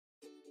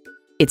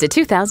It's a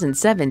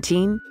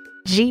 2017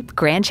 Jeep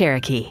Grand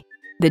Cherokee.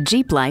 The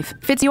Jeep life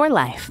fits your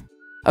life.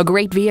 A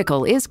great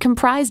vehicle is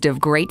comprised of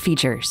great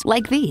features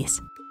like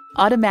these: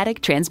 automatic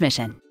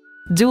transmission,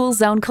 dual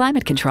zone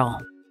climate control,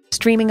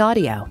 streaming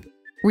audio,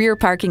 rear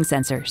parking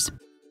sensors,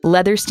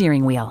 leather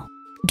steering wheel,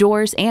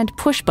 doors and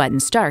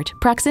push-button start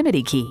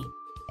proximity key,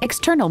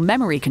 external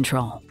memory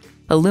control,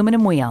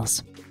 aluminum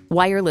wheels,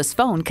 wireless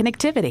phone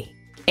connectivity,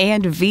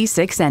 and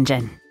V6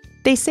 engine.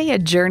 They say a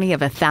journey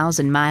of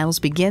 1,000 miles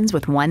begins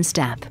with one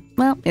step.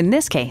 Well, in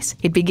this case,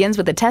 it begins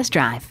with a test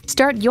drive.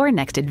 Start your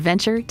next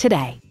adventure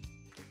today.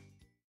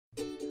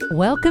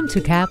 Welcome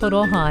to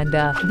Capital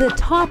Honda, the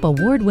top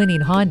award-winning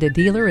Honda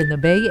dealer in the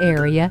Bay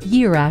Area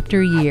year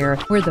after year.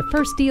 We're the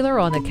first dealer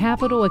on the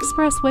Capital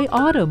Expressway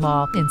Auto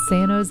Mall in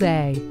San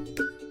Jose.